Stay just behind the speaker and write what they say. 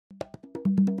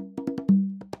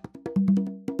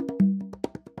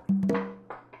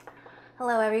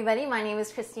Hello everybody, my name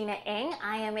is Christina Ng.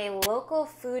 I am a local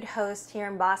food host here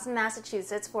in Boston,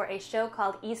 Massachusetts for a show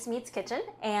called East Meets Kitchen,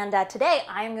 and today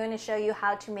I am going to show you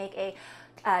how to make a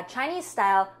Chinese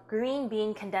style green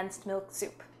bean condensed milk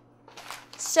soup.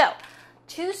 So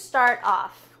to start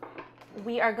off,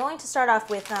 we are going to start off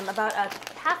with about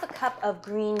half a cup of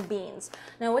green beans.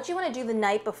 Now what you want to do the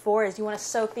night before is you want to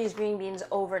soak these green beans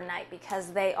overnight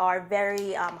because they are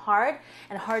very hard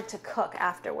and hard to cook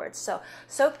afterwards. So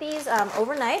soak these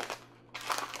overnight.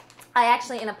 I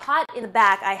actually, in a pot in the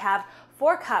back, I have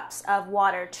 4 cups of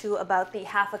water to about the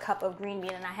half a cup of green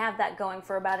bean, and I have that going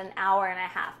for about an hour and a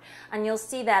half. And you'll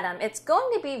see that it's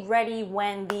going to be ready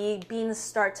when the beans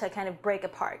start to kind of break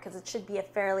apart, because it should be a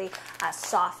fairly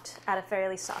soft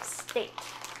state.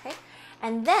 Okay,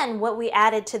 and then what we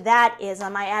added to that is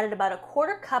I added about a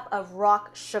 1/4 cup of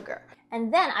rock sugar.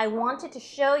 And then I wanted to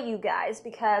show you guys,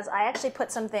 because I actually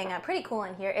put something pretty cool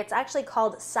in here. It's actually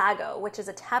called sago, which is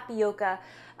a tapioca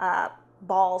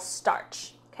ball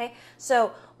starch. Okay,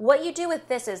 so what you do with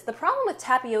this is, the problem with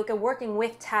tapioca, working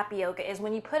with tapioca, is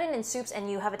when you put it in soups and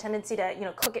you have a tendency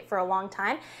to cook it for a long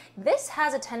time, this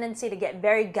has a tendency to get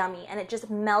very gummy and it just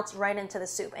melts right into the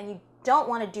soup, and you don't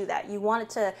want to do that. You want it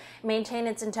to maintain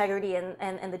its integrity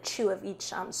and the chew of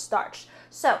each starch.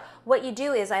 So what you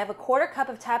do is, I have a 1/4 cup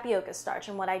of tapioca starch,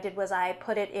 and what I did was I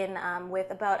put it in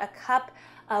with about a cup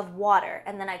of water,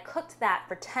 and then I cooked that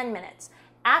for 10 minutes.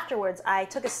 Afterwards, I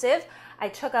took a sieve, I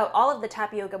took out all of the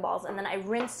tapioca balls, and then I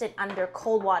rinsed it under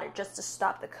cold water just to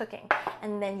stop the cooking.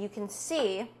 And then you can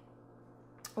see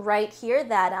right here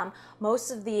that most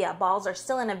of the balls are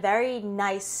still in a very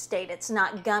nice state. It's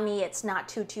not gummy, it's not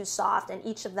too soft, and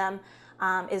each of them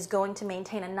is going to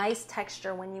maintain a nice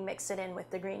texture when you mix it in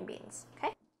with the green beans.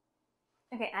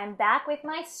 Okay, I'm back with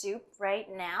my soup right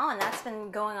now, and that's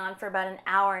been going on for about an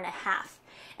hour and a half.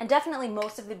 And definitely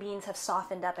most of the beans have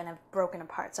softened up and have broken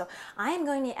apart. So I am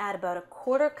going to add about a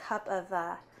 1/4 cup of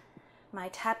my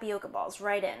tapioca balls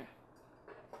right in.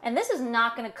 And this is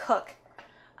not going to cook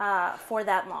for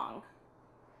that long,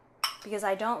 because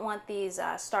I don't want these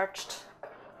starched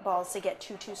balls to get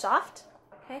too soft.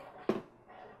 Okay, I'm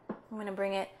going to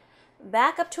bring it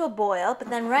back up to a boil, but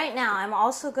then right now I'm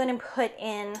also going to put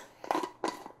in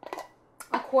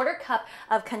a 1/4 cup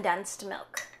of condensed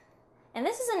milk. And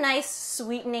this is a nice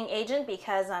sweetening agent,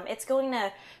 because it's going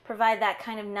to provide that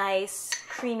kind of nice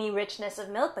creamy richness of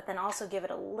milk, but then also give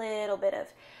it a little bit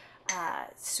of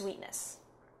sweetness.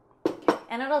 Okay.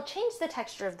 And it'll change the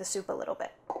texture of the soup a little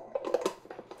bit.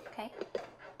 Okay,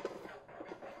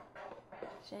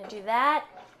 just gonna do that.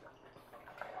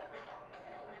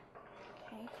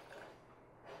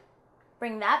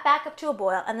 Bring that back up to a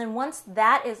boil, and then once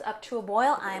that is up to a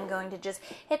boil, I'm going to just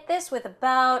hit this with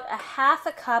about a half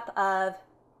a cup of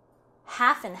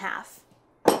half and half,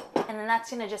 and then that's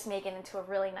going to just make it into a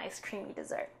really nice creamy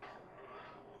dessert.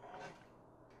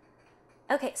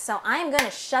 Okay, so I'm going to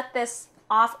shut this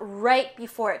off right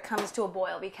before it comes to a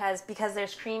boil, because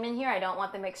there's cream in here, I don't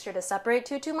want the mixture to separate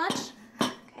too much.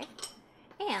 Okay,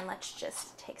 and let's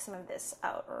just take some of this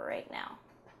out right now.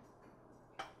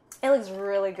 It looks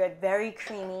really good, very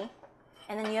creamy.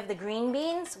 And then you have the green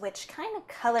beans, which kind of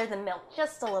color the milk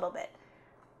just a little bit.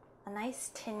 A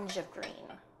nice tinge of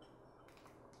green.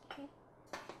 Okay.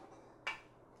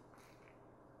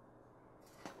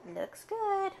 Looks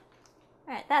good.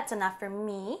 All right, that's enough for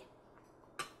me.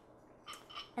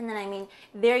 And then,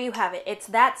 there you have it. It's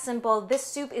that simple. This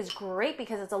soup is great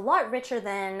because it's a lot richer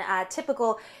than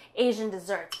typical Asian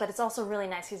desserts, but it's also really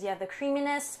nice because you have the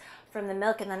creaminess from the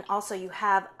milk, and then also you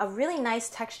have a really nice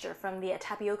texture from the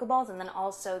tapioca balls, and then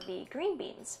also the green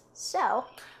beans. So,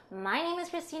 my name is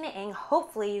Christina Ng.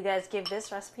 Hopefully you guys give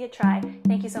this recipe a try.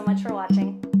 Thank you so much for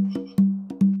watching.